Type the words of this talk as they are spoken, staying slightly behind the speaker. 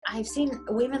I've seen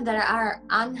women that are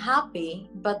unhappy,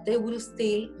 but they will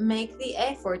still make the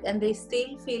effort and they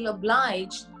still feel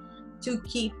obliged to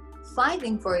keep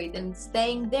fighting for it and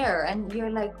staying there. And you're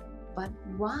like, but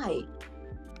why?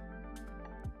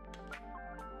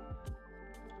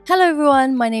 Hello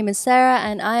everyone, my name is Sarah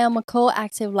and I am a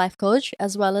co-active life coach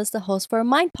as well as the host for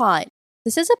MindPod.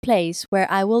 This is a place where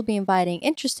I will be inviting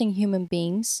interesting human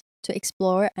beings to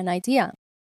explore an idea.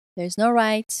 There's no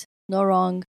right, no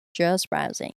wrong, just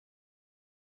browsing.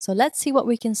 So let's see what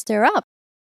we can stir up.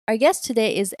 Our guest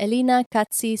today is Elina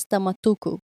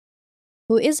Katsistamatou,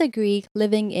 who is a Greek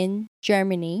living in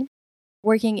Germany,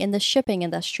 working in the shipping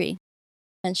industry.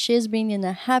 And she's been in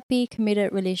a happy,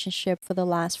 committed relationship for the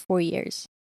last 4 years.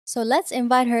 So let's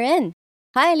invite her in.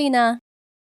 Hi, Elina.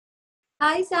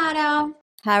 Hi, Sarah.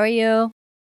 How are you?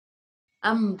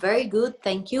 I'm very good,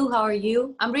 thank you. How are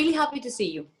you? I'm really happy to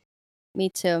see you. Me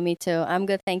too. I'm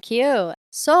good, thank you.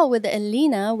 So, with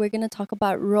Elina, we're going to talk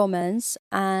about romance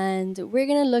and we're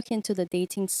going to look into the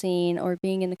dating scene or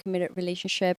being in a committed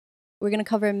relationship. We're going to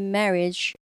cover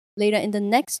marriage later in the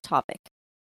next topic.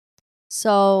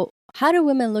 So, how do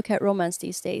women look at romance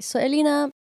these days? So,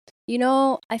 Elina,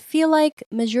 I feel like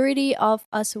majority of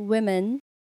us women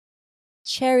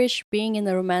cherish being in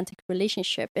a romantic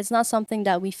relationship. It's not something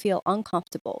that we feel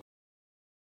uncomfortable.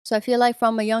 So I feel like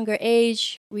from a younger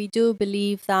age, we do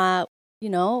believe that,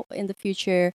 in the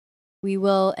future, we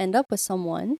will end up with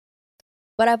someone.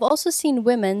 But I've also seen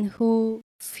women who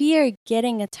fear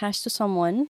getting attached to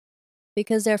someone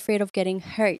because they're afraid of getting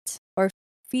hurt or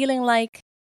feeling like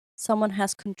someone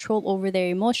has control over their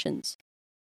emotions.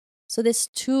 So there's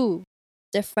two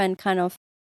different kind of,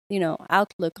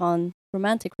 outlook on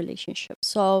romantic relationships.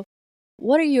 So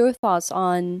what are your thoughts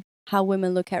on how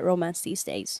women look at romance these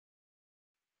days?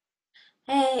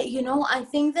 I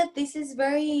think that this is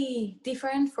very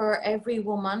different for every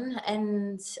woman,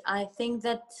 and I think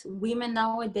that women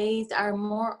nowadays are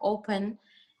more open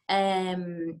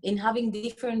in having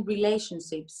different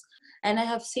relationships. And I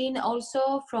have seen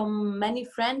also from many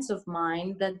friends of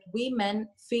mine that women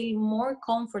feel more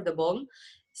comfortable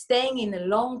staying in a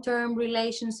long-term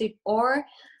relationship, or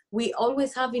we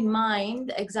always have in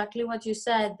mind exactly what you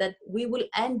said, that we will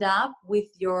end up with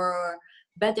your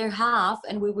better half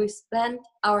and we will spend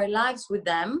our lives with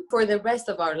them for the rest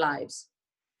of our lives.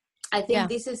 I think Yeah.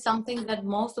 this is something that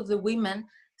most of the women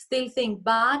still think,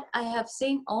 but I have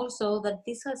seen also that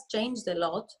this has changed a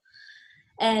lot.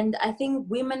 And I think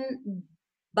women,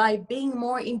 by being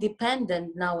more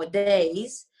independent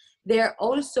nowadays, they're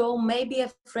also maybe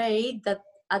afraid that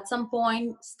at some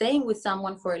point staying with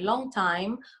someone for a long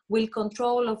time will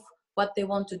control of what they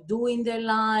want to do in their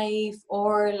life,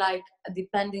 or like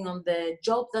depending on the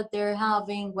job that they're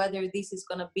having, whether this is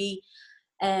going to be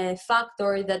a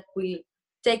factor that will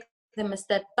take them a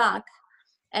step back.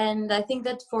 And I think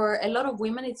that for a lot of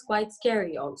women it's quite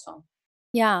scary also.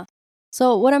 Yeah.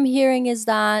 So what I'm hearing is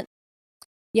that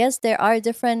yes, there are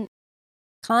different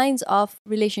kinds of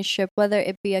relationship, whether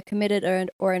it be a committed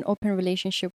or an open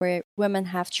relationship where women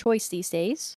have choice these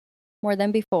days more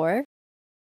than before.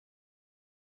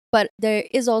 But there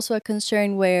is also a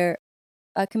concern where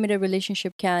a committed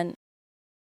relationship can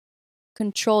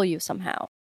control you somehow.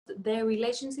 Their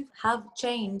relationships have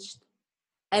changed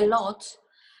a lot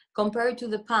compared to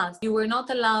the past. You were not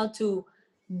allowed to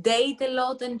date a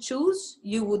lot and choose.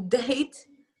 You would date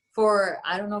for,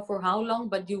 I don't know for how long,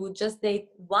 but you would just date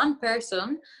one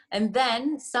person, and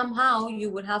then somehow you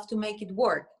would have to make it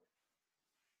work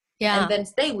and Yeah. then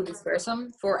stay with this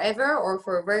person forever or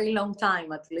for a very long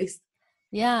time at least.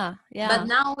 Yeah. But Yeah.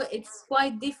 now it's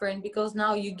quite different, because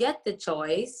now you get the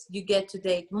choice, you get to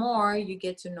date more, you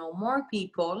get to know more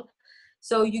people,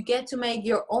 so you get to make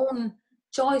your own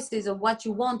choices of what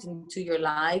you want into your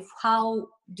life. How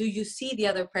do you see the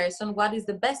other person? What is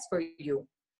the best for you?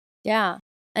 Yeah.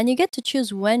 And you get to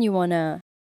choose when you want to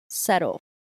settle.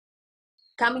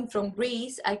 Coming from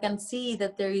Greece, I can see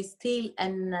that there is still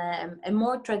a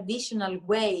more traditional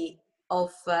way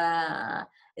of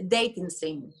dating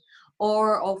scene,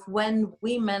 or of when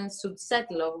women should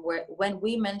settle, or when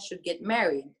women should get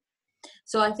married.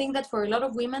 So I think that for a lot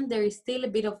of women, there is still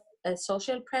a bit of a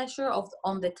social pressure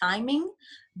on the timing.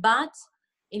 But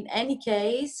in any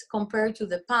case, compared to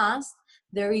the past,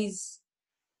 there is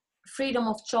freedom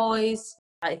of choice.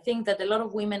 I think that a lot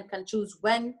of women can choose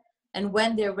when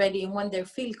they're ready and when they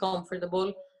feel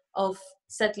comfortable of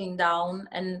settling down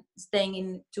and staying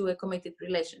into a committed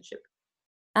relationship.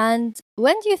 And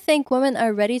when do you think women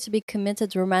are ready to be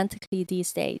committed romantically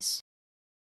these days?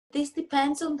 This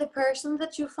depends on the person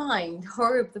that you find,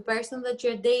 or the person that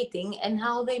you're dating, and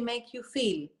how they make you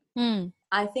feel. Hmm.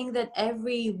 I think that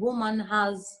every woman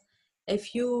has a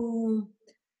few,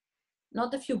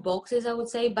 not a few boxes, I would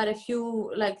say, but a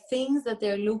few like things that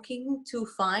they're looking to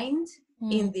find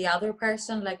in the other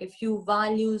person, like a few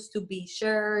values to be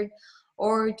shared,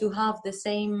 or to have the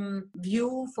same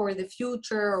view for the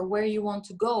future or where you want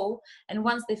to go. And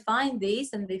once they find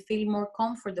this and they feel more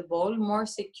comfortable, more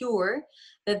secure,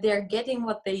 that they're getting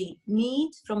what they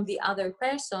need from the other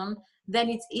person, then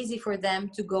it's easy for them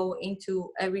to go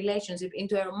into a relationship,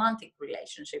 into a romantic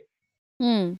relationship.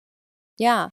 Hmm.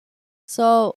 Yeah.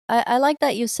 So I like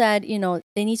that you said,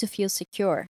 they need to feel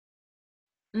secure.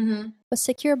 Mm-hmm. But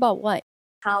secure about what?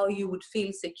 How you would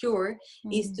feel secure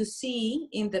is to see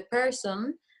in the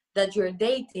person that you're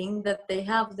dating that they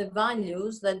have the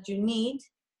values that you need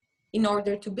in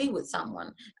order to be with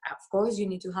someone. Of course, you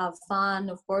need to have fun.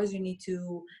 Of course, you need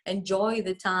to enjoy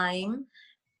the time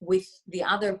with the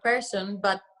other person,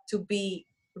 but to be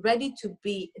ready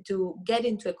to get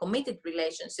into a committed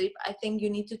relationship, I think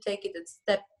you need to take it a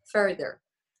step further.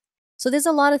 So there's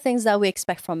a lot of things that we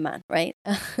expect from men, right?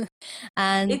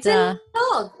 And It's a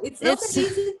lot. It's not an it's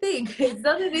easy thing. It's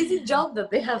not an easy job that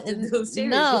they have to do. Seriously,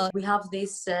 no. we have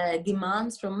these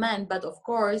demands from men, but of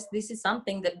course, this is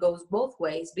something that goes both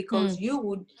ways, Hmm. because you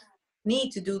would need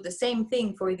to do the same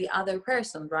thing for the other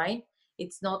person, right?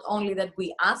 It's not only that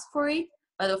we ask for it,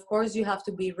 but of course, you have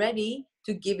to be ready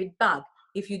to give it back.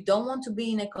 If you don't want to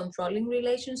be in a controlling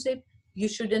relationship, you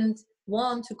shouldn't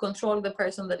want to control the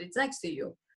person that is next to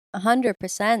you.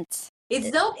 100%.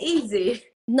 It's not easy.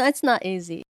 No, it's not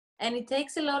easy. And it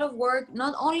takes a lot of work,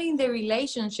 not only in the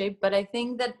relationship, but I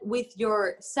think that with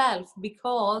yourself,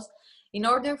 because in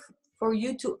order for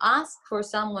you to ask for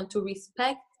someone to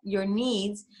respect your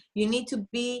needs, you need to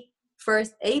be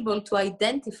first able to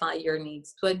identify your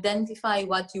needs, to identify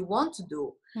what you want to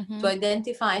do, to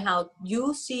identify how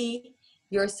you see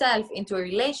yourself into a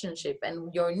relationship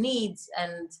and your needs.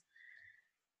 And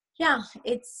yeah,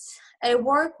 it's a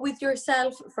work with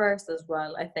yourself first as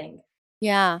well, I think.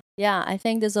 Yeah, yeah. I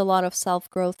think there's a lot of self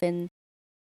growth in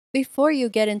before you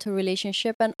get into a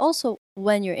relationship and also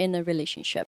when you're in a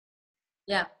relationship.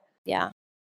 Yeah. Yeah.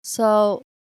 So,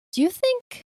 do you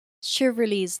think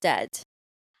chivalry is dead?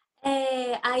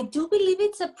 I do believe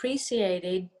it's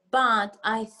appreciated, but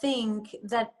I think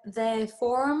that the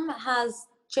form has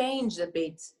changed a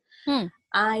bit. Hmm.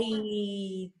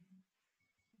 I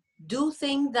do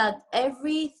think that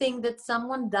everything that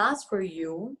someone does for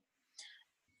you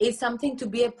is something to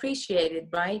be appreciated,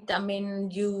 right? I mean,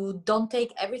 you don't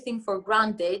take everything for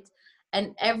granted,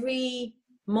 and every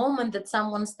moment that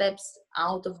someone steps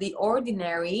out of the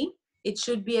ordinary, it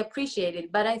should be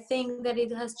appreciated. But I think that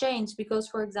it has changed because,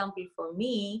 for example, for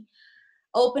me,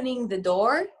 opening the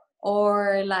door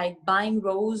or like buying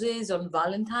roses on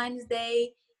Valentine's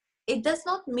Day, it does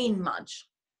not mean much.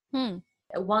 Hmm.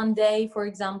 One day, for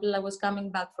example, I was coming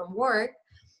back from work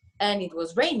and it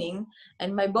was raining,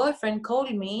 and my boyfriend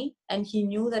called me and he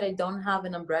knew that I don't have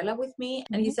an umbrella with me,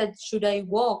 and he said, should I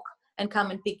walk and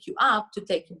come and pick you up to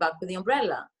take you back with the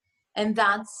umbrella? And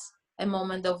that's a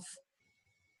moment of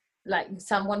like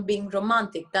someone being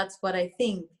romantic. That's what I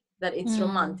think, that it's Hmm.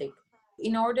 romantic.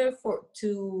 In order for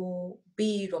to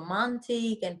be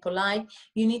romantic and polite,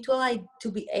 you need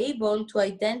to be able to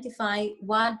identify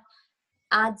what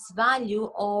adds value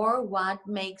or what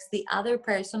makes the other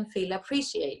person feel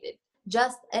appreciated.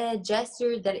 Just a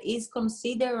gesture that is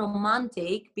considered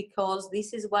romantic because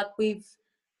this is what we've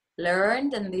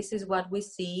learned and this is what we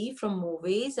see from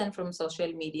movies and from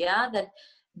social media, that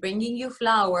bringing you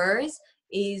flowers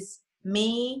is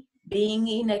me being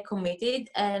in a committed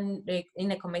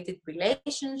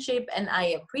relationship and I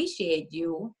appreciate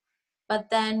you. But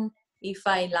then if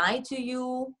I lie to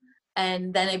you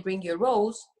and then I bring you a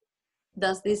rose,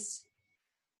 does this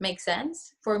make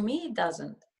sense? For me it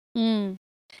doesn't. Hmm.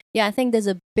 Yeah, I think there's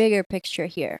a bigger picture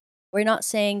here. We're not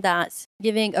saying that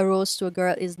giving a rose to a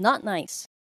girl is not nice,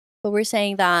 but we're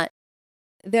saying that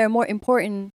there are more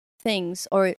important things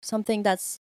or something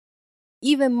that's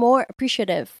even more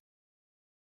appreciative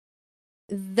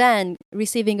than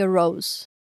receiving a rose.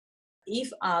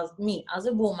 If as me as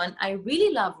a woman I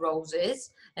really love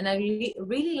roses and I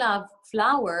really love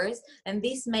flowers and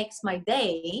this makes my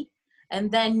day, and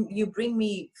then you bring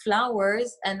me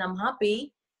flowers and I'm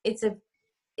happy, it's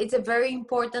a very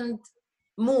important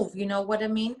move. You know what I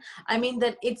mean? I mean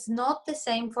that it's not the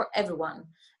same for everyone,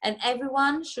 and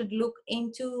everyone should look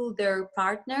into their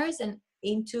partners and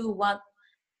into what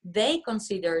they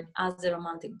considered as a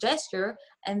romantic gesture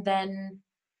and then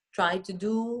try to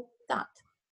do that.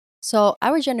 So,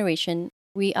 our generation,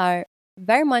 we are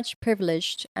very much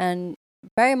privileged and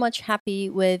very much happy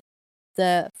with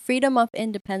the freedom of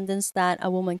independence that a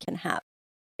woman can have.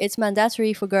 it's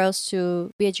mandatory for girls to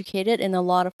be educated in a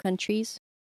lot of countries,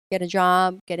 get a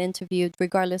job, get interviewed,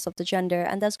 regardless of the gender.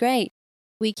 And that's great.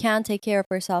 We can take care of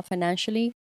ourselves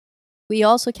financially. We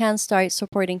also can start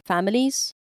supporting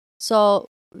families. So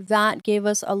that gave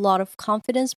us a lot of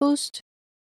confidence boost.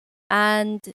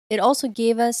 And it also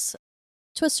gave us,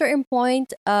 to a certain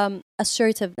point,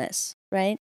 assertiveness,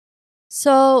 right?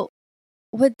 So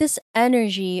with this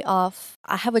energy of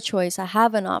I have a choice, I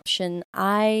have an option,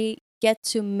 I get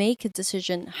to make a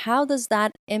decision, how does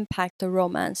that impact the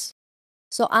romance?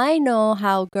 So I know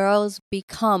how girls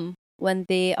become when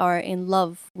they are in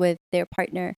love with their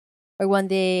partner or when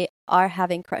they are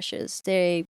having crushes.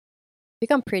 They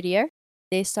become prettier.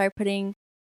 They start putting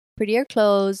prettier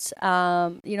clothes.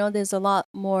 There's a lot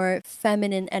more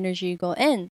feminine energy go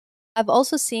in. I've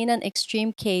also seen an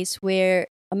extreme case where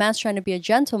a man's trying to be a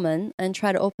gentleman and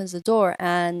try to opens the door,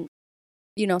 and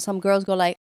some girls go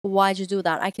like, "Why'd you do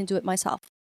that? I can do it myself."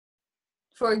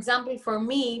 For example, for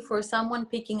me, for someone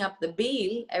picking up the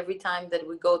bill every time that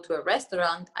we go to a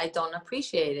restaurant, I don't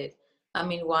appreciate it. I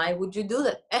mean, why would you do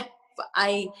that?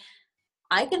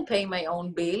 I can pay my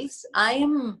own bills. I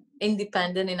am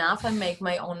independent enough. I make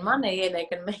my own money and I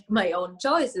can make my own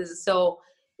choices. So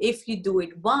if you do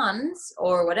it once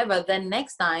or whatever, then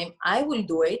next time I will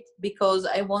do it because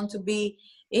I want to be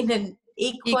in an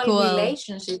equal Equal.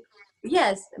 relationship.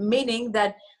 Yes, meaning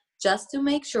that just to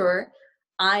make sure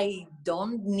I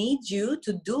don't need you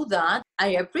to do that. I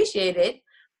appreciate it,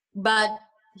 but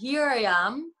here I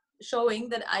am showing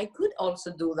that I could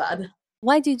also do that.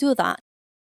 Why do you do that?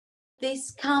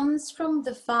 This comes from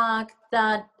the fact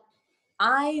that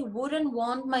I wouldn't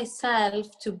want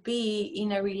myself to be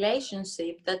in a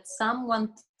relationship that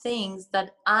someone thinks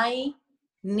that I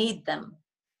need them.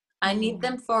 I need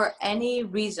them for any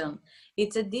reason.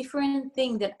 It's a different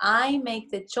thing that I make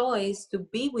the choice to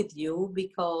be with you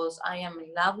because I am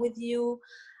in love with you.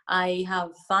 I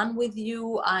have fun with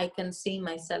you. I can see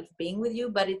myself being with you.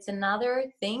 But it's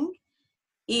another thing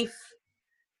if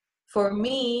for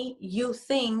me you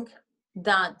think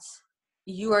that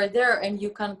you are there and you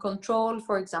can control,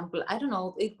 for example, I don't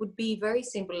know, it would be very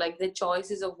simple, like the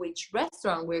choices of which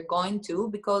restaurant we're going to,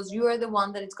 because you are the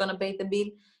one that is going to pay the bill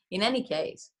in any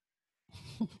case.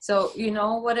 So you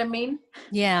know what I mean?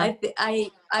 Yeah.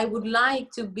 I would like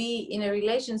to be in a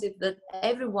relationship that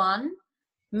everyone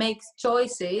makes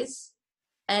choices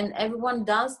and everyone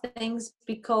does things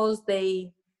because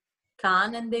they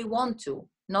can and they want to,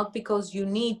 not because you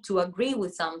need to agree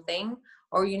with something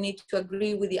or you need to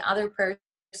agree with the other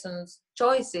person's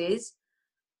choices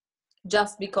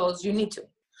just because you need to.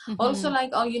 Also, Mm-hmm.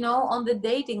 like, oh, on the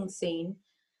dating scene,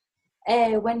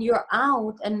 when you're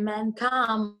out and men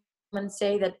come and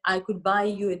say that I could buy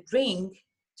you a drink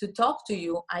to talk to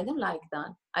you, I don't like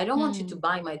that. I don't want you to Mm.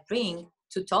 buy my drink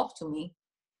to talk to me.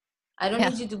 I don't Yeah.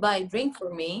 need you to buy a drink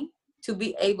for me to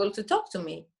be able to talk to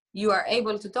me. You are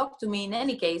able to talk to me in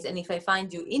any case, and if I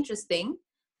find you interesting,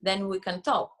 then we can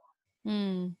talk.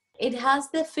 Mm. It has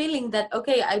the feeling that,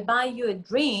 okay, I buy you a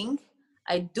drink,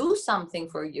 I do something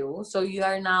for you, so you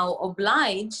are now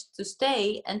obliged to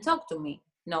stay and talk to me.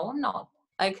 No, I'm not.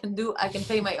 I can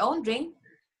pay my own drink,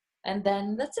 and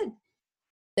then that's it.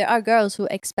 There are girls who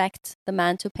expect the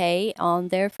man to pay on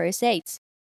their first dates.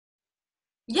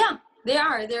 Yeah, there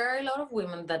are a lot of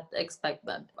women that expect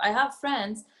that. I have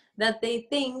friends that they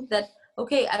think that,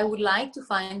 okay, I would like to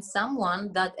find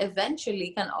someone that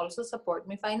eventually can also support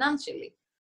me financially.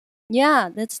 Yeah,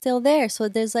 that's still there. So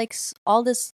there's like all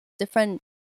this different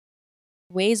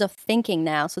ways of thinking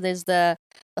now. So there's the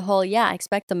whole, yeah, I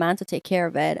expect the man to take care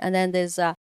of it, and then there's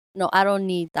no, I don't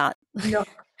need that. No. Yeah.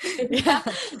 Yeah,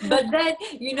 but then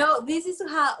this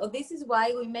is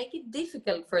why we make it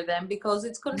difficult for them, because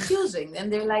it's confusing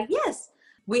and they're like, yes,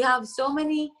 we have so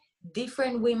many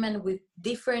different women with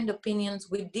different opinions,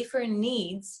 with different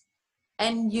needs,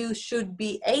 and you should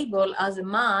be able as a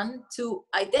man to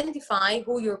identify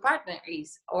who your partner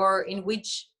is or in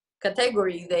which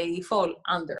category they fall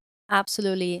under.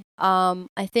 Absolutely.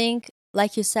 I think,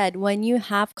 like you said, when you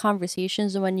have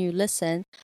conversations and when you listen,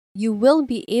 you will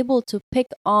be able to pick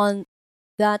on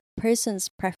that person's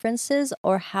preferences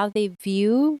or how they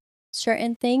view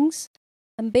certain things.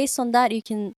 And based on that, you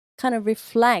can kind of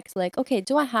reflect like, okay,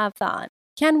 do I have that?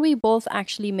 Can we both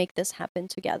actually make this happen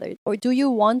together? Or do you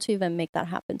want to even make that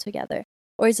happen together?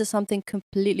 Or is it something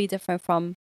completely different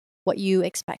from what you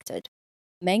expected?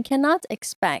 Men cannot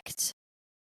expect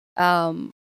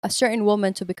um, a certain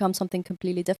woman to become something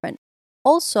completely different.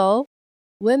 Also,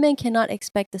 women cannot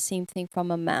expect the same thing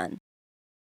from a man.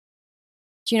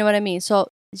 Do you know what I mean? So,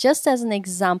 just as an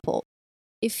example,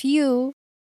 if you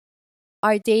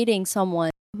are dating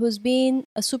someone who's been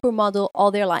a supermodel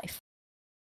all their life.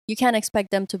 You can't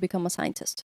expect them to become a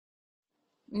scientist.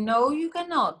 No, you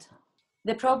cannot.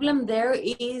 The problem there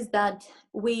is that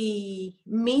we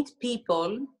meet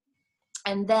people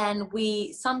and then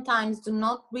we sometimes do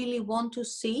not really want to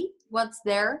see what's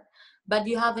there, but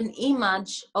you have an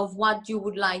image of what you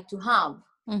would like to have.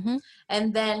 Mm-hmm.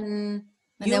 And then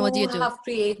And then what do you you do? have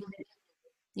created,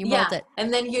 You mold yeah, it.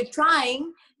 and then you're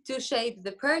trying to shape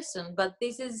the person, but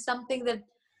this is something that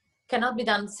cannot be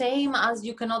done. Same as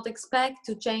you cannot expect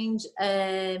to change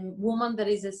a woman that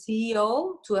is a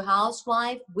CEO to a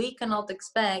housewife. We cannot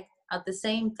expect at the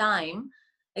same time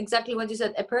exactly what you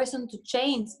said, a person to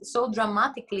change so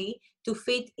dramatically to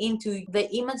fit into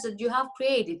the image that you have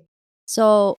created.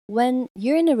 So when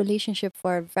you're in a relationship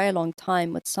for a very long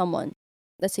time with someone,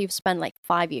 let's say you've spent like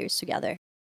 5 years together,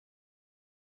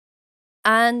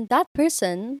 and that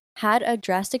person had a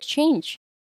drastic change.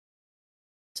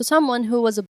 So someone who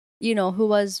was who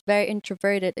was very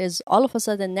introverted is all of a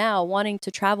sudden now wanting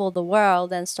to travel the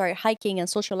world and start hiking and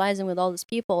socializing with all these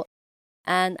people.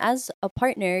 And as a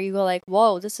partner, you go like,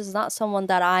 whoa, this is not someone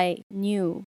that I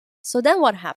knew. So then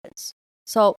what happens?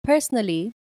 So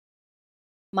personally,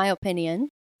 my opinion,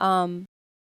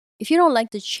 if you don't like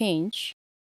the change,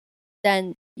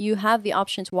 then you have the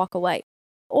option to walk away.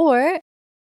 Or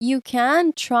you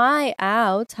can try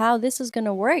out how this is going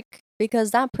to work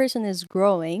because that person is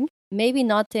growing, maybe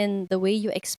not in the way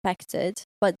you expected,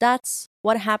 but that's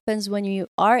what happens when you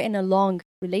are in a long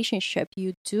relationship.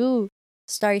 You do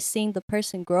start seeing the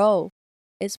person grow.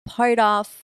 It's part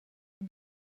of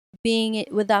being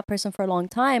with that person for a long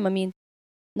time. I mean,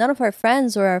 none of our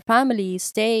friends or our family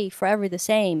stay forever the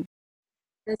same.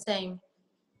 The same.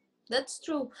 That's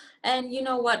true. And you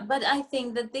know what? But I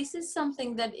think that this is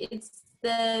something that it's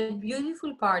the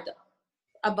beautiful part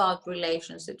about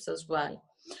relationships as well.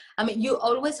 I mean, you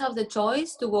always have the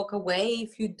choice to walk away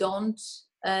if you don't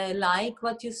like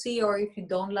what you see, or if you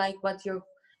don't like what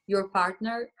your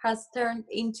partner has turned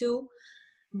into.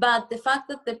 But the fact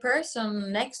that the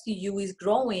person next to you is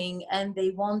growing and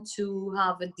they want to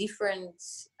have a different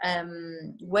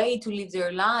way to live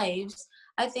their lives,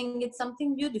 I think it's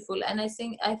something beautiful. And I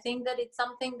think that it's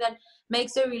something that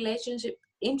makes a relationship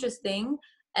interesting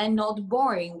and not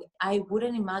boring. I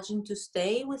wouldn't imagine to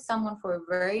stay with someone for a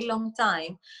very long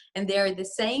time and they are the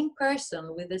same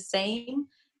person with the same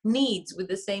needs, with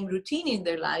the same routine in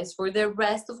their lives for the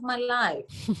rest of my life.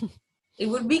 It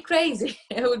would be crazy.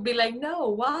 It would be like, no,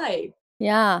 why?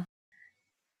 Yeah.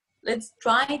 Let's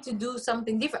try to do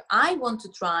something different. I want to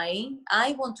try.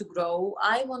 I want to grow.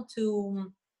 I want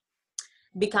to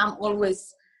become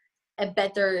always a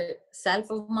better self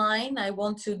of mine. I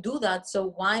want to do that.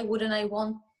 So why wouldn't I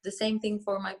want the same thing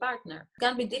for my partner? It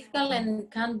can be difficult and it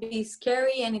can be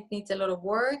scary and it needs a lot of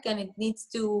work and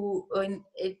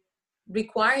it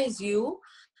requires you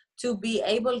to be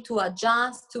able to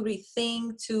adjust, to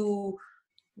rethink, to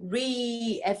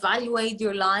re-evaluate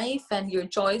your life and your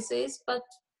choices. But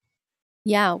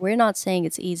Yeah, we're not saying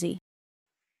it's easy.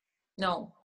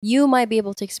 no. You might be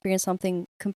able to experience something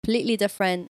completely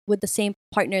different with the same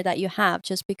partner that you have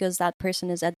just because that person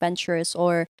is adventurous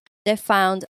or they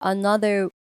found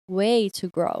another way to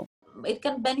grow. It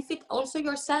can benefit also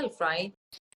yourself, right?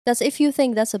 That's if you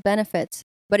think that's a benefit.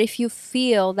 But if you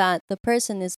feel that the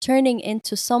person is turning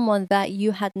into someone that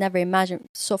you had never imagined.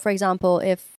 So for example,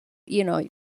 if,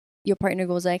 your partner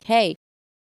goes like, "Hey,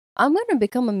 I'm going to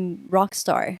become a rock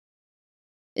star."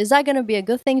 Is that going to be a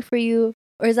good thing for you?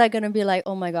 Or is that going to be like,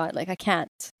 "Oh my God, like I can't."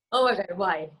 Oh my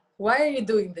God, why are you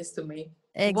doing this to me?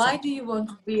 Why do Exactly. you want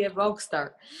to be a rock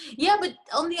star? Yeah, but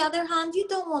on the other hand, you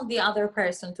don't want the other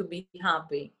person to be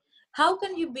happy. How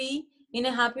can you be in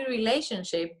a happy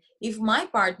relationship if my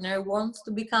partner wants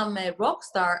to become a rock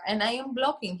star and I am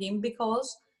blocking him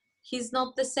because he's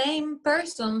not the same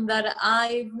person that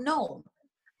I've known?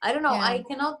 I don't know. Yeah.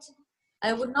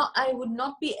 I would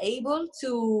not be able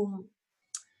to,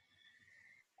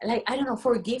 like, I don't know,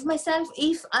 forgive myself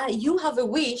if you have a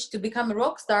wish to become a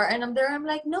rock star and I'm there, I'm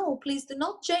like, no, please do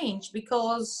not change,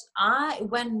 because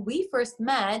when we first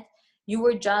met, you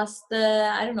were just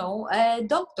I don't know, a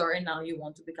doctor, and now you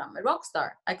want to become a rock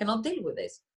star. I cannot deal with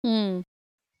this. Hmm.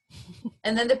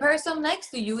 And then the person next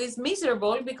to you is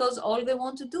miserable because all they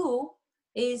want to do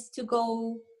is to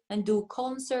go and do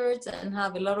concerts and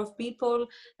have a lot of people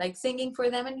like singing for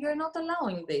them, and you're not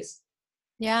allowing this.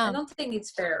 I Yeah. don't think it's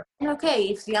fair. Okay,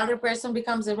 if the other person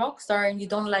becomes a rock star and you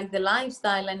don't like the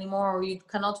lifestyle anymore, or you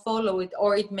cannot follow it,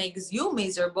 or it makes you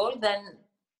miserable, then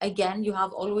again, you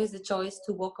have always the choice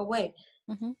to walk away.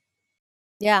 Hmm.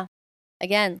 Yeah.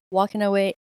 Again, walking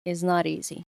away is not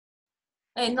easy.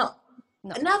 And no,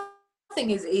 No. nothing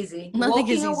is easy. Nothing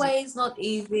is Walking easy. away is not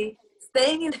easy.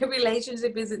 Staying in a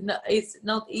relationship is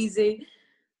not easy.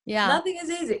 Yeah. Nothing is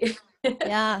easy.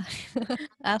 Yeah.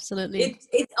 Absolutely.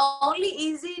 It's only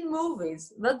easy in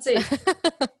movies. That's it.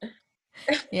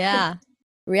 Yeah.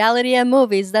 Reality and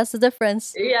movies, that's the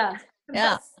difference. Yeah.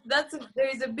 Yeah. There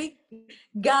is a big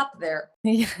gap there.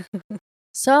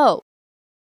 So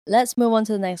let's move on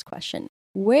to the next question.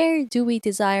 Where do we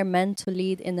desire men to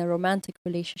lead in a romantic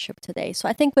relationship today? So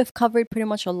I think we've covered pretty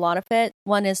much a lot of it.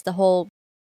 One is the whole,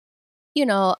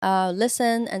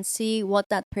 listen and see what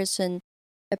that person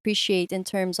appreciate in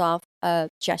terms of a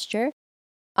gesture.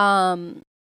 But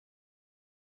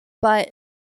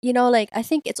like I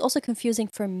think it's also confusing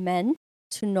for men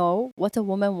to know what a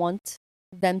woman wants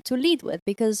them to lead with,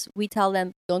 because we tell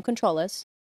them, don't control us,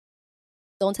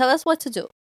 don't tell us what to do,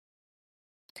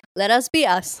 let us be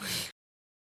us.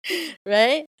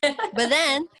 Right? But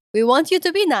then we want you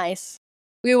to be nice,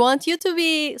 we want you to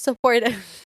be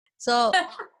supportive. So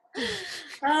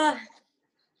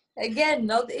Again,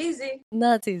 not easy.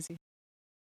 not easy.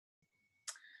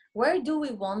 Where do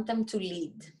we want them to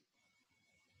lead?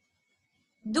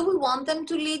 Do we want them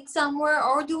to lead somewhere,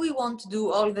 or do we want to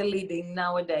do all the leading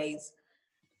nowadays?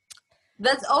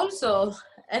 That's also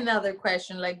another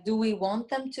question. Like, do we want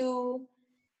them to?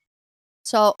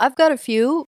 So I've got a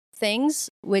few things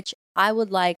which I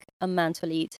would like a man to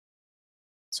lead.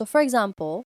 So for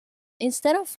example,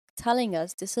 instead of telling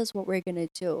us this is what we're going to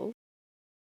do,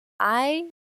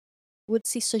 I would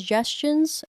see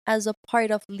suggestions as a part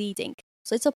of leading.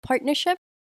 So it's a partnership,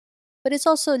 but it's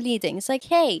also leading. It's like,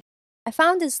 hey, I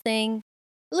found this thing.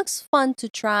 It looks fun to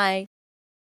try.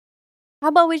 How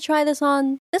about we try this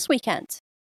on this weekend?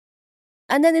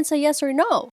 And then it's a yes or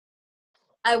no.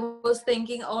 I was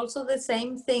thinking also the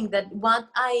same thing, that what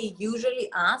I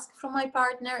usually ask from my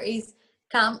partner is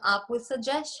come up with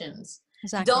suggestions.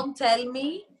 Exactly. Don't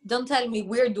tell me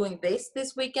we're doing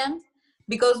this weekend,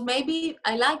 because maybe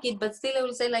I like it, but still I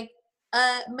will say like,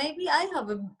 maybe I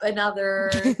have another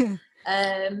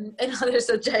another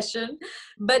suggestion.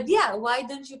 But yeah, why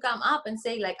don't you come up and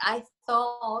say like, I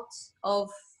thought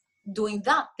of doing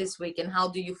that this weekend, how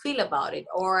do you feel about it?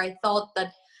 Or I thought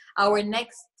that our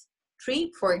next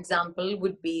trip, for example,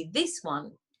 would be this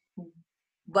one.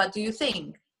 What do you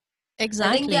think?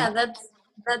 Exactly. I think, yeah, that's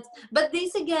but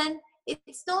this again,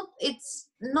 it's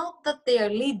not that they are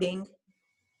leading,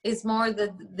 it's more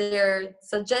that they're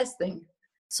suggesting.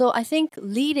 So I think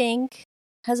leading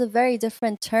has a very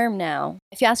different term now.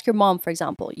 If you ask your mom, for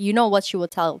example, you know what she will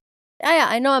tell. Yeah,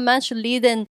 I know a man should lead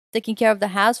in taking care of the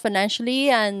house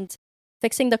financially and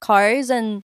fixing the cars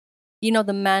and,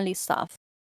 the manly stuff.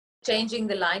 Changing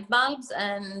the light bulbs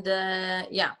and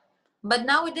yeah. But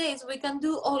nowadays we can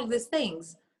do all these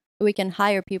things. We can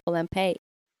hire people and pay.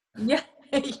 Yeah,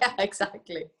 yeah,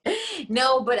 exactly.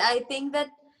 No, but I think that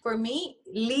for me,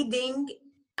 leading,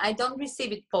 I don't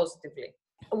receive it positively.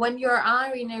 When you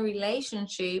are in a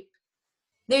relationship,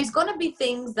 there's gonna be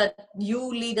things that you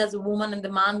lead as a woman and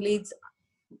the man leads,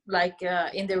 like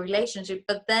in the relationship.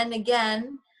 But then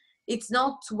again, it's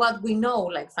not what we know,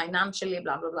 like financially,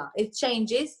 blah blah blah. It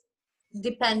changes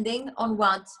depending on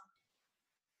what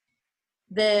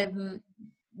the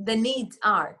needs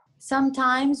are.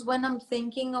 Sometimes when I'm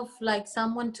thinking of like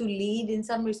someone to lead in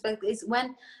some respect is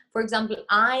when, for example,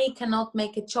 I cannot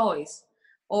make a choice,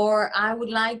 or I would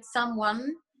like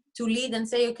someone to lead and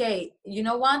say, okay, you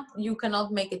know what, you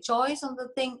cannot make a choice on the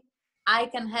thing, I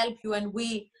can help you, and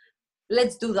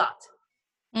let's do that.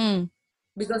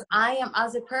 Because I am,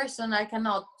 as a person, I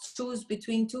cannot choose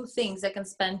between two things. I can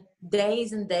spend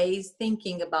days and days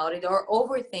thinking about it or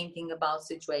overthinking about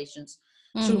situations.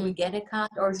 Should we get a cat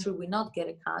or should we not get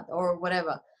a cat or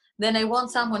whatever? Then I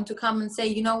want someone to come and say,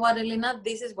 you know what, Elena,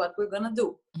 this is what we're going to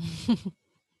do.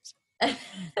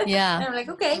 Yeah. And I'm like,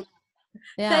 okay,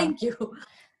 yeah. Thank you.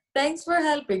 Thanks for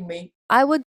helping me. I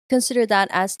would consider that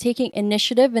as taking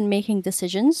initiative and making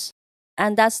decisions.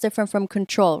 And that's different from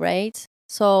control, right?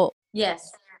 So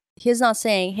yes, he's not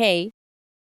saying, hey,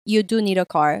 you do need a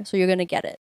car, so you're going to get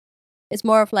it. It's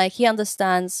more of like he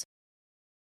understands,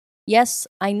 yes,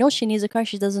 I know she needs a car.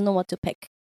 She doesn't know what to pick.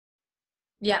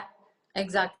 Yeah,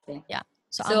 exactly. Yeah.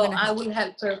 So I will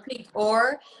help her pick.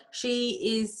 Or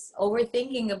she is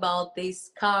overthinking about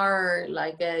this car,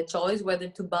 like a choice, whether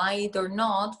to buy it or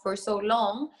not, for so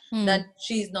long that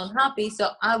she's not happy.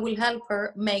 So I will help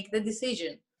her make the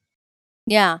decision.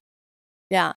 Yeah.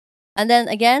 Yeah. And then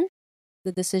again,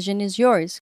 the decision is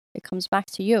yours. It comes back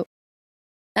to you.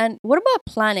 And what about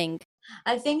planning?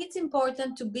 I think it's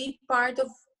important to be part of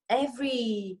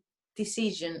every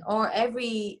decision or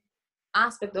every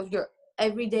aspect of your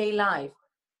everyday life.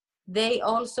 they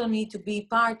also need to be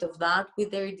part of that with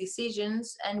their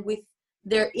decisions and with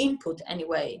their input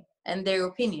anyway, and their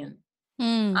opinion.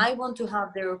 Mm. I want to have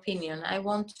their opinion. I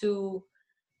want to,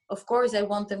 of course, I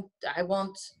want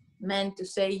men to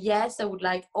say, yes, I would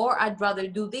like, or I'd rather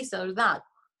do this or that.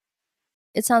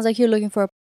 It sounds like you're looking for a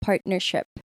partnership,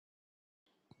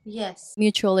 Yes,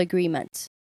 mutual agreement.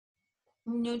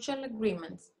 mutual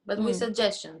agreements, but with Mm.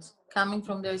 suggestions coming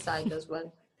from their side as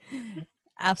well.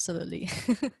 Absolutely.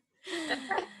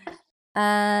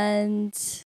 And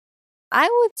I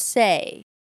would say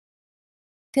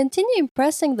continue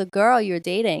impressing the girl you're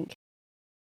dating.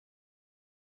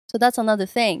 So that's another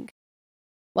thing.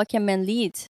 What can men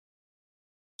lead?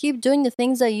 Keep doing the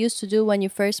things that you used to do when you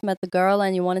first met the girl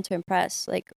and you wanted to impress.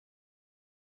 Like,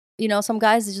 some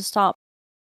guys, they just stop.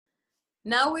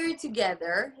 Now we're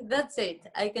together. That's it.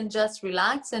 I can just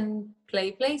relax and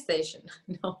play PlayStation.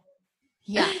 No.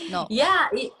 Yeah, no. Yeah.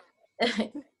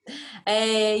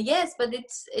 Yes, but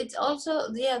it's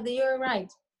also, yeah, you're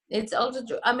right. It's also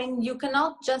true. I mean, you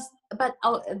cannot just. But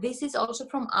this is also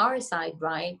from our side,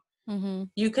 right? Mm-hmm.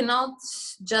 You cannot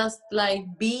just like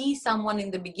be someone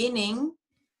in the beginning,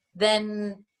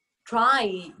 then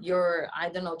try your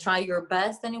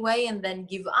best anyway, and then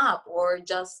give up, or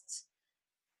just.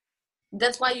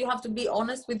 That's why you have to be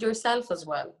honest with yourself as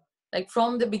well, like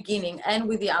from the beginning, and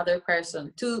with the other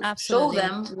person, to show Absolutely.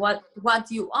 them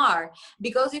what you are.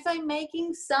 Because if I'm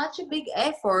making such a big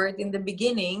effort in the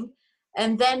beginning,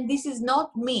 and then this is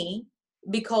not me,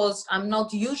 because I'm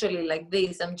not usually like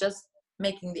this, I'm just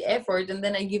making the effort, and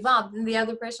then I give up, then the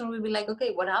other person will be like,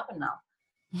 okay, what happened now?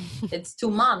 It's 2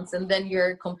 months, and then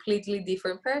you're a completely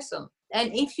different person.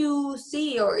 And if you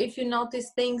see, or if you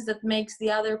notice things that makes the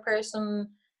other person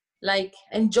like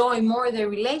enjoy more their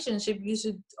relationship, you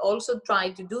should also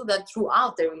try to do that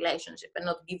throughout the relationship, and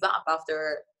not give up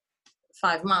after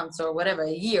 5 months or whatever,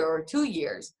 a year or 2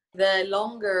 years. The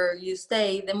longer you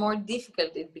stay, the more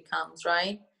difficult it becomes,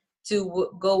 right? To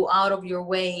go out of your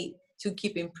way to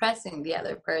keep impressing the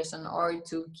other person, or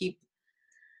to keep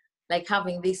like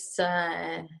having this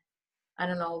I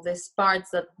don't know, this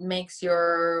parts that makes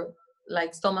your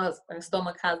like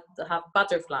stomach have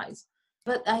butterflies.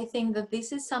 But I think that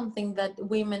this is something that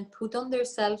women put on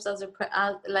themselves as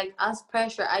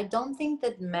pressure. I don't think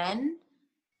that men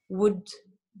would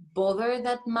bother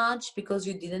that much because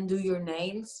you didn't do your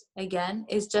nails again.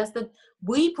 It's just that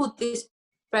we put this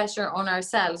pressure on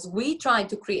ourselves. We try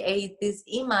to create this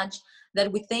image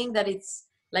that we think that it's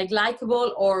like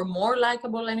likable, or more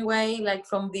likable anyway, like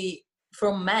from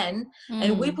men.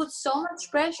 And we Mm. put so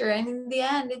much pressure, and in the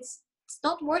end it's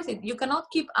not worth it. You cannot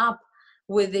keep up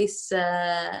with this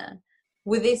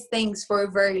with these things for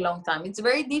a very long time. It's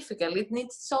very difficult. It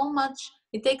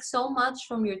takes so much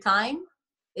from your time.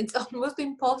 It's almost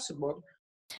impossible.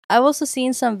 I've also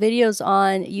seen some videos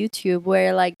on YouTube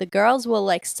where like the girls will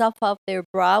like stuff up their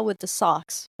bra with the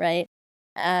socks, right?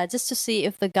 Just to see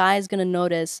if the guy's gonna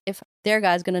notice, if their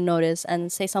guy's gonna notice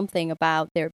and say something about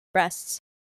their breasts.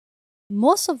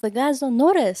 Most of the guys don't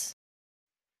notice.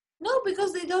 No,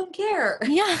 because they don't care.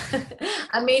 Yeah.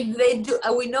 I mean, they do.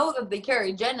 We know that they care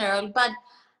in general, but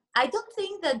I don't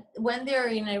think that when they're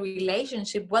in a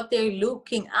relationship, what they're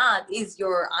looking at is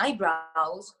your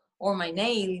eyebrows or my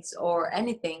nails or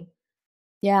anything.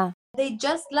 Yeah. They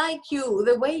just like you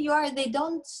the way you are. They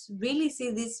don't really see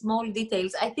these small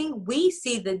details. I think we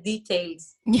see the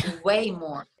details Yeah. way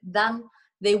more than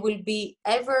they will be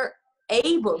ever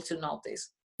able to notice.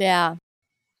 Yeah.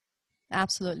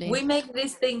 Absolutely. We make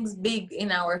these things big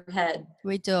in our head.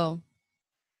 We do.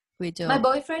 We My do.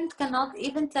 boyfriend cannot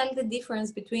even tell the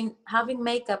difference between having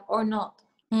makeup or not.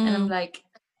 And I'm Mm. like,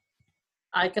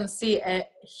 I can see a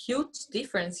huge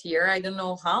difference here. I don't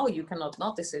know how you cannot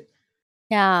notice it.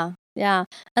 Yeah. Yeah.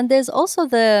 And there's also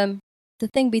the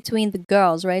thing between the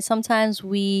girls, right? Sometimes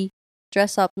we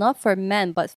dress up not for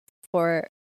men but for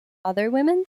other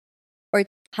women, or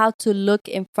how to look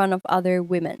in front of other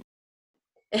women.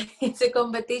 It's a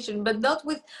competition, but not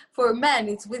with for men.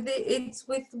 It's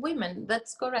with women.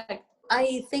 That's correct.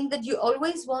 I think that you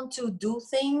always want to do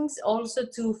things also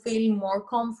to feel more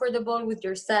comfortable with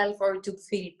yourself, or to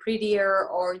feel prettier,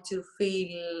 or to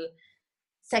feel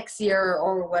sexier,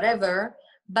 or whatever.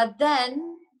 But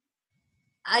then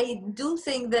I do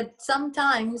think that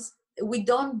sometimes we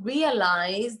don't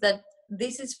realize that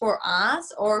this is for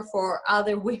us or for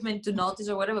other women to notice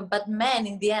or whatever. But men,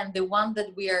 in the end, the one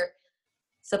that we are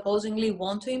supposedly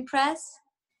want to impress,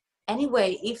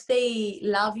 anyway, if they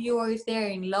love you or if they're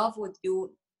in love with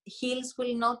you, heels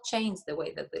will not change the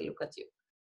way that they look at you.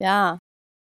 Yeah.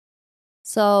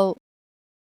 So,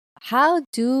 how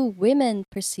do women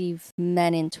perceive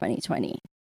men in 2020?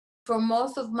 For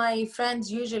most of my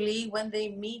friends, usually when they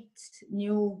meet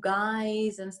new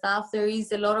guys and stuff, there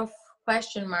is a lot of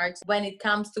question marks when it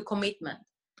comes to commitment.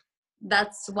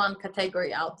 That's one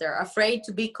category out there, afraid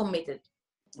to be committed.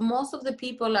 Most of the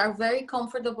people are very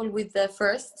comfortable with the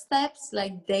first steps,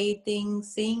 like dating,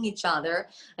 seeing each other.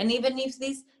 And even if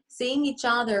this seeing each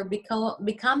other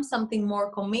becomes something more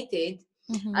committed,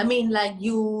 I mean, like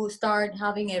you start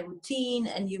having a routine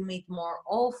and you meet more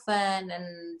often,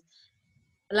 and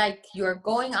like you're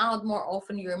going out more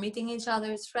often, you're meeting each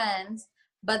other's friends.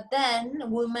 But then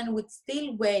women would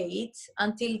still wait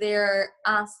until they're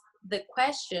asked the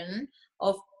question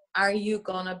of, are you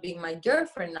gonna be my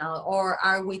girlfriend now, or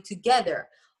are we together?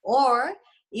 Or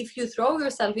if you throw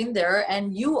yourself in there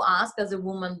and you ask as a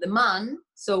woman the man,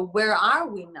 so where are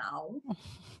we now,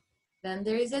 then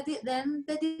there is then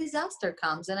the disaster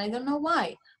comes. And I don't know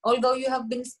why, although you have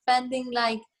been spending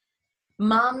like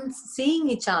months seeing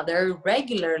each other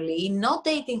regularly, not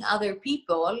dating other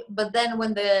people. But then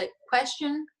when the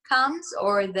question comes,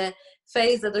 or the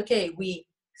phase that, okay, we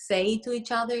say to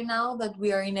each other now that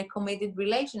we are in a committed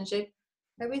relationship,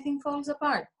 everything falls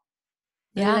apart.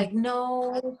 And they're Yeah. like,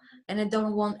 no, and I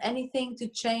don't want anything to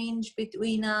change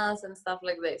between us and stuff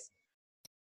like this.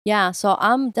 Yeah, so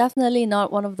I'm definitely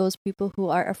not one of those people who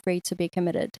are afraid to be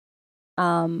committed.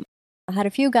 I had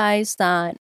a few guys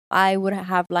that I would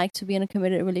have liked to be in a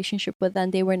committed relationship with,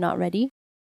 and they were not ready,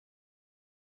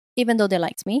 even though they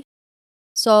liked me.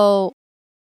 So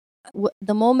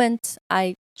the moment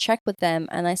I check with them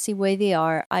and I see where they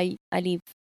are, I leave.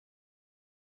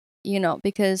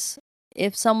 Because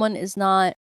if someone is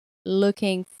not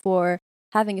looking for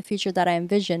having a future that I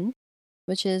envision,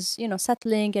 which is,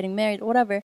 settling, getting married,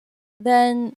 whatever,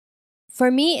 then for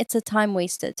me, it's a time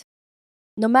wasted.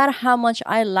 No matter how much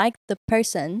I like the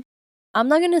person, I'm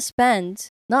not going to spend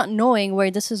not knowing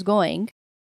where this is going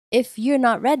if you're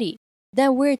not ready.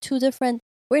 Then we're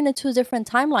in a two different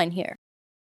timeline here.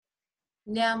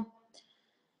 Yeah,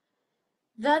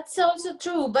 that's also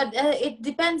true, but it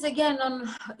depends again on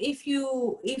if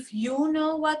you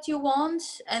know what you want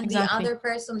and the Exactly. other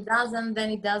person doesn't, then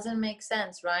it doesn't make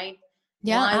sense, right?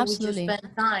 Yeah, Why would you absolutely.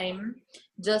 spend time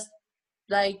just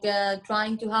like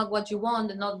trying to have what you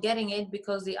want and not getting it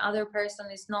because the other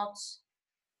person is not,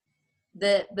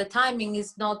 the timing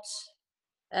is not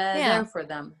Yeah. there for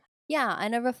them. Yeah, I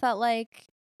never felt like,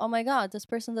 oh my God, this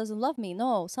person doesn't love me.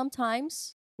 No,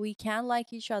 sometimes we can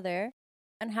like each other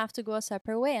and have to go a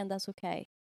separate way, and that's okay.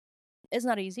 It's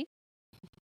not easy.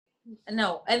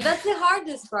 No, and that's the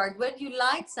hardest part, when you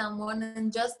like someone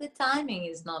and just the timing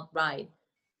is not right.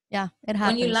 Yeah, it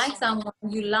When you happens. like someone,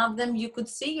 you love them, you could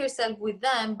see yourself with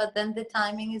them, but then the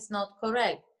timing is not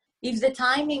correct. If the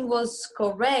timing was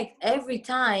correct every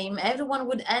time, everyone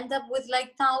would end up with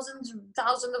like thousands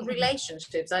of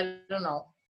relationships. I don't know.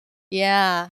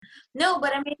 Yeah. No,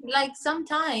 but I mean, like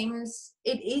sometimes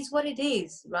it is what it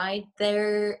is, right?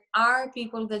 There are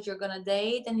people that you're gonna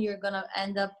date and you're gonna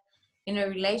end up in a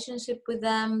relationship with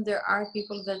them. There are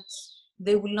people that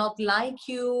they will not like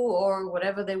you or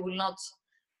whatever. They will not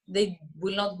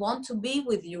want to be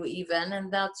with you even,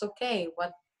 and that's okay.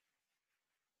 What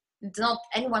It's not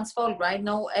anyone's fault, right?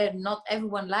 No, not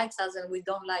everyone likes us, and we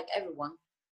don't like everyone.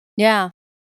 Yeah.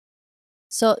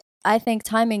 So I think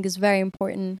timing is very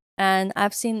important. And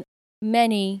I've seen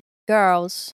many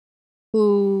girls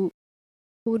who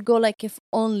would go like, if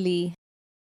only.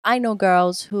 I know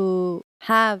girls who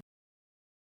have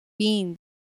been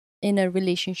in a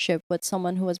relationship with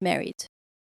someone who was married.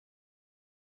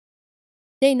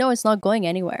 They know it's not going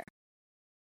anywhere,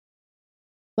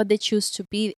 but they choose to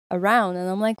be around. And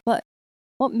I'm like, what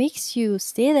makes you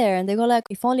stay there? And they go like,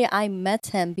 if only I met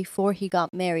him before he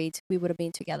got married, we would have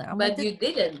been together. I'm like, But you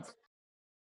didn't.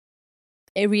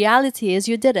 a reality is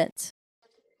you didn't.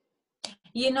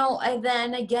 And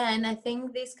then again, I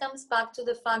think this comes back to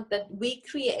the fact that we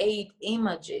create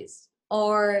images,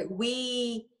 or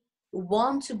we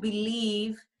want to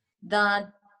believe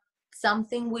that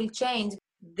something will change.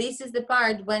 This is the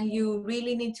part when you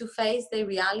really need to face the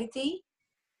reality,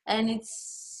 and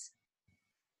it's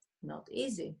not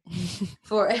easy.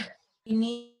 For you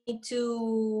need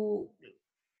to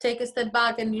take a step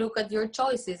back and look at your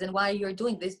choices and why you're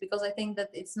doing this, because I think that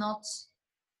it's not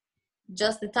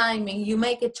just the timing. You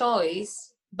make a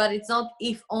choice, but it's not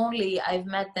if only I've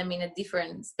met them in a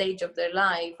different stage of their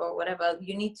life or whatever.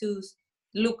 You need to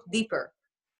look deeper.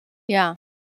 Yeah.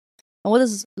 And what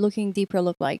does looking deeper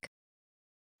look like?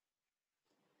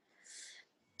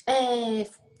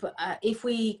 If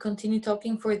we continue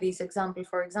talking for this example,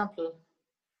 for example,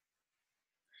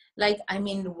 like, I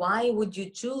mean, why would you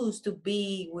choose to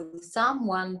be with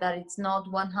someone that it's not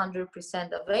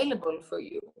 100% available for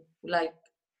you? like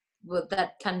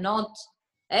that cannot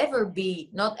ever be,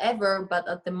 not ever, but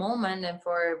at the moment and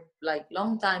for like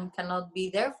long time cannot be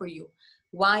there for you?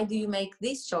 Why do you make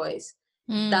this choice?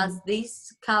 Does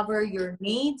this cover your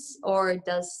needs, or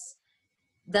does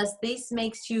this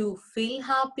makes you feel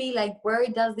happy? Like, where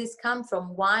does this come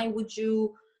from? Why would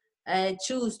you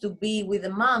choose to be with a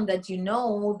man that you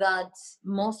know that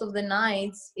most of the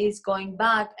nights is going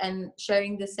back and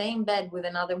sharing the same bed with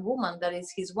another woman that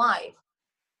is his wife?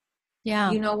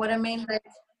 Yeah. You know what I mean? Like,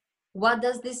 what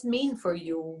does this mean for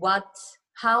you?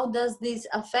 How does this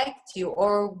affect you,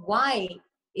 or why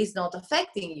is not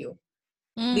affecting you?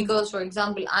 Because, for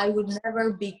example, I would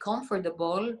never be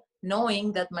comfortable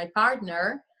knowing that my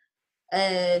partner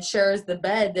shares the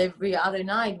bed every other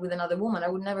night with another woman. I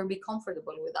would never be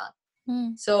comfortable with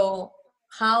that. So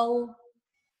how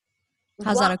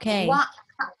How's that okay?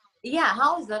 Yeah,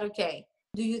 how is that okay?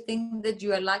 Do you think that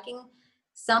you are lacking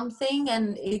something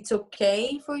and it's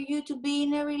okay for you to be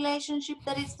in a relationship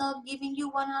that is not giving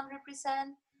you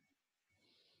 100%?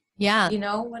 Yeah. You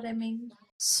know what I mean?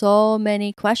 So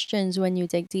many questions when you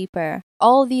dig deeper.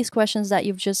 All these questions that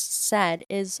you've just said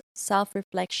is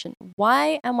self-reflection.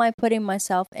 Why am I putting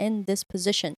myself in this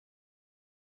position?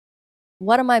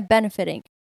 What am I benefiting?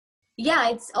 Yeah,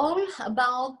 it's all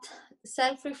about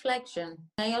self-reflection.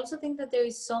 I also think that there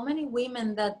is so many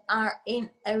women that are in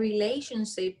a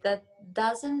relationship that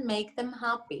doesn't make them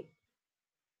happy,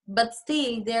 but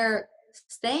still they're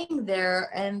staying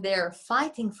there and they're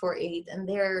fighting for it, and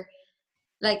they're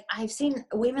like, I've seen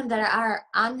women that are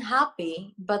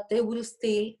unhappy, but they will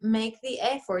still make the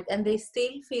effort and they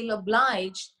still feel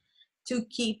obliged to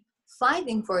keep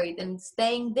fighting for it and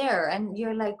staying there. And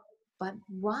you're like, but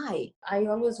why? I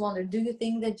always wonder, do you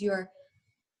think that you're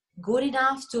good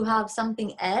enough to have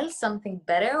something else, something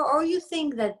better, or you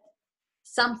think that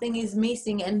something is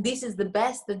missing and this is the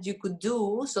best that you could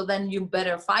do, so then you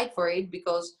better fight for it,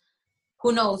 because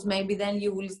who knows, maybe then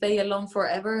you will stay alone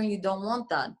forever and you don't want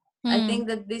that. I think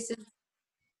that this is,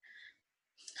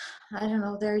 I don't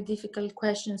know, very difficult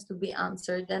questions to be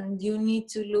answered, and you need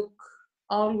to look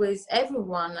always,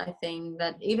 everyone, I think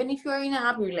that even if you're in a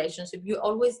happy relationship, you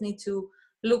always need to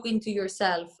look into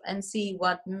yourself and see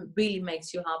what really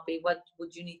makes you happy, what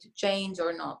would you need to change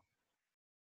or not.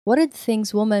 What are the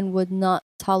things women would not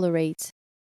tolerate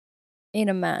in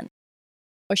a man,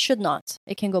 or should not?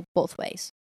 It can go both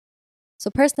ways. So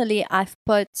personally, I've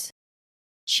put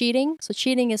cheating. So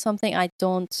cheating is something I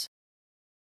don't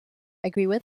agree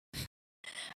with.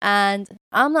 And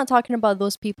I'm not talking about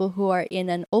those people who are in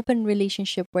an open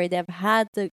relationship where they've had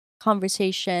the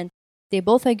conversation, they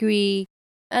both agree,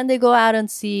 and they go out and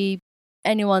see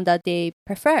anyone that they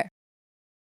prefer.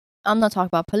 I'm not talking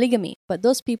about polygamy, but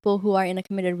those people who are in a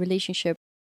committed relationship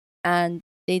and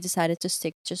they decided to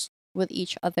stick just with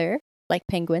each other like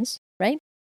penguins, right?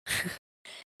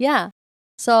 Yeah.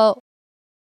 So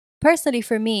personally,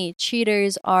 for me,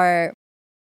 cheaters are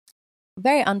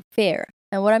very unfair.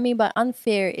 And what I mean by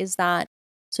unfair is that,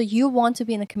 so you want to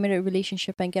be in a committed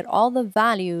relationship and get all the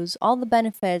values, all the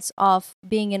benefits of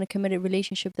being in a committed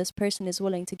relationship this person is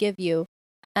willing to give you,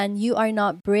 and you are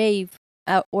not brave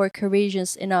or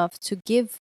courageous enough to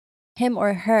give him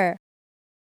or her,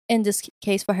 in this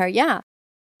case for her, yeah,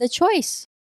 the choice.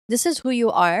 This is who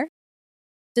you are.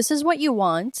 This is what you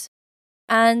want.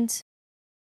 And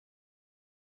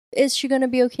is she going to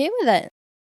be okay with it?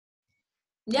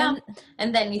 Yeah.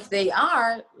 And then if they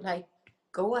are, like,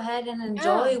 go ahead and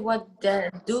enjoy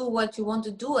do what you want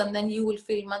to do, and then you will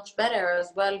feel much better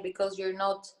as well, because you're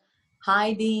not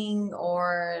hiding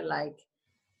or like,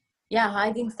 yeah,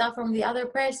 hiding stuff from the other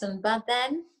person. But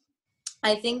then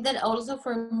I think that also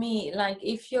for me, like,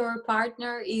 if your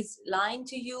partner is lying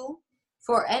to you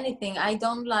for anything, I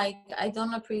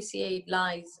don't appreciate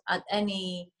lies at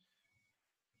any,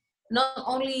 not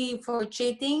only for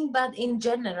cheating, but in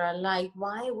general. Like,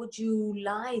 why would you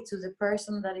lie to the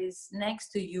person that is next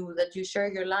to you, that you share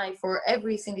your life for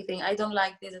every single thing? I don't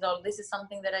like this at all. This is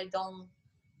something that I don't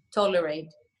tolerate.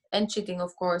 And cheating,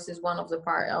 of course, is one of the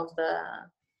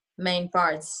main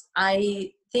parts.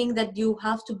 I think that you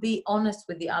have to be honest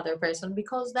with the other person,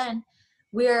 because then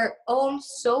we're all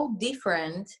so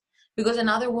different. Because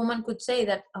another woman could say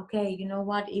that, okay, you know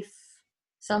what, if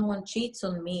someone cheats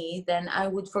on me, then I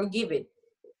would forgive it.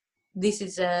 This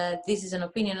is an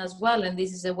opinion as well, and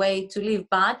this is a way to live.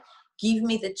 But give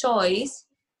me the choice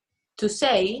to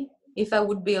say if I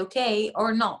would be okay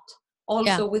or not. Yeah.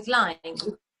 Also with lying,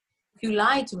 if you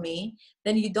lie to me,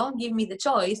 then you don't give me the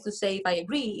choice to say if I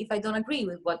agree, if I don't agree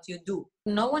with what you do.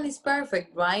 No one is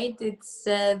perfect, right? It's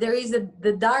there is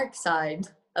the dark side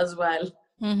as well.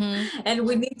 And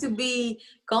we need to be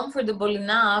comfortable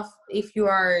enough, if you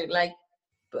are like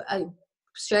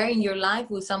sharing your life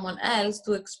with someone else,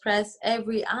 to express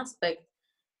every aspect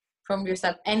from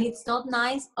yourself. And it's not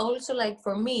nice also, like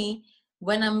for me,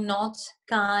 when I'm not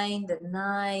kind and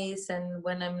nice, and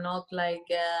when I'm not like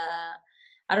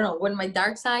I don't know, when my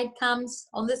dark side comes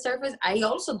on the surface, I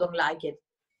also don't like it.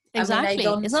 I mean, I Exactly.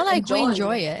 don't It's not like we enjoy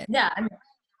enjoy it. yeah,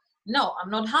 no, I'm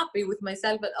not happy with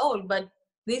myself at all, but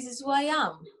this is who I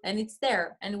am, and it's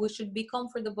there, and we should be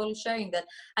comfortable sharing that.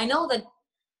 I know that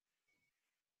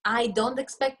I don't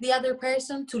expect the other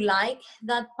person to like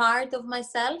that part of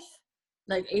myself.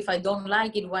 Like, if I don't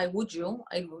like it, why would you?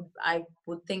 I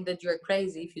would think that you're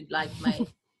crazy if you'd like my dark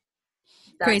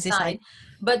Crazy side. side.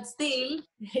 But still,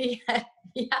 yeah,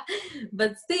 yeah.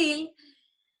 But still,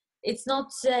 it's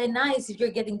not nice if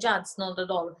you're getting judged. Not at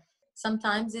all.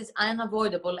 Sometimes it's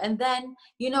unavoidable. And then,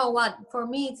 you know what? For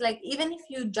me, it's like, even if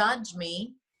you judge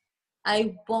me,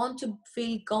 I want to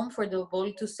feel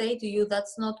comfortable to say to you,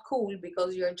 that's not cool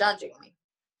because you're judging me.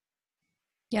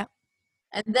 Yeah.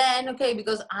 And then, okay,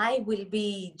 because I will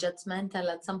be judgmental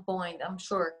at some point, I'm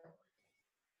sure.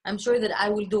 I'm sure that I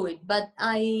will do it. But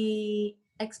I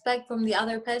expect from the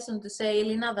other person to say,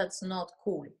 Elena, that's not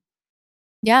cool.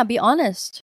 Yeah, be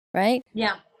honest, right?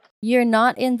 Yeah. You're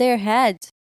not in their head.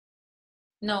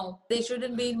 No, they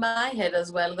shouldn't be in my head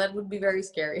as well. That would be very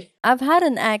scary. I've had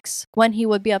an ex, when he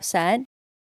would be upset,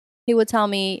 he would tell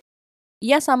me,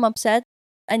 yes, I'm upset,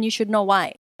 and you should know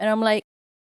why. And I'm like,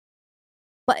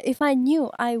 but if I knew,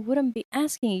 I wouldn't be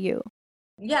asking you.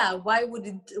 Yeah, why would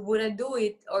I do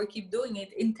it or keep doing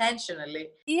it intentionally?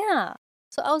 Yeah.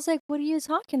 So I was like, what are you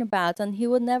talking about? And he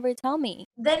would never tell me.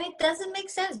 Then it doesn't make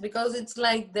sense, because it's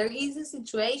like, there is a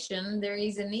situation, there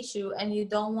is an issue, and you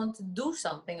don't want to do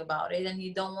something about it, and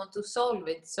you don't want to solve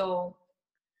it. So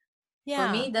for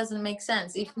me, Yeah. it doesn't make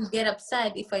sense. If you get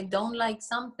upset, if I don't like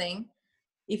something,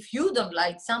 if you don't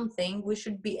like something, we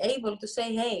should be able to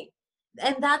say, hey.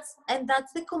 And that's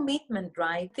the commitment,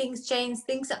 right? Things change,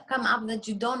 things come up that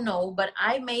you don't know, but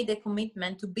I made a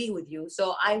commitment to be with you,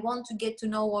 so I want to get to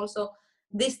know also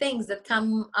these things that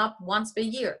come up once per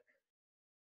year.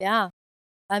 Yeah.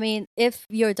 I mean, if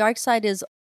your dark side is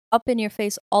up in your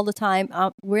face all the time,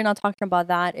 we're not talking about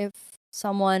that. If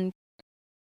someone,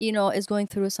 is going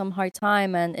through some hard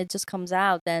time and it just comes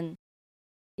out, then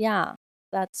yeah,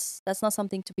 that's not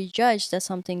something to be judged. That's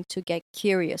something to get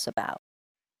curious about,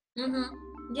 Mm-hmm.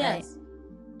 right? Yes.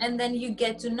 And then you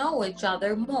get to know each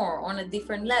other more on a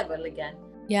different level again.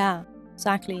 Yeah,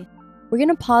 exactly. We're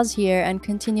gonna pause here and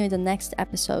continue in the next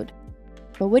episode.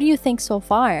 But what do you think so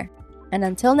far? And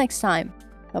until next time,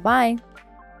 bye bye.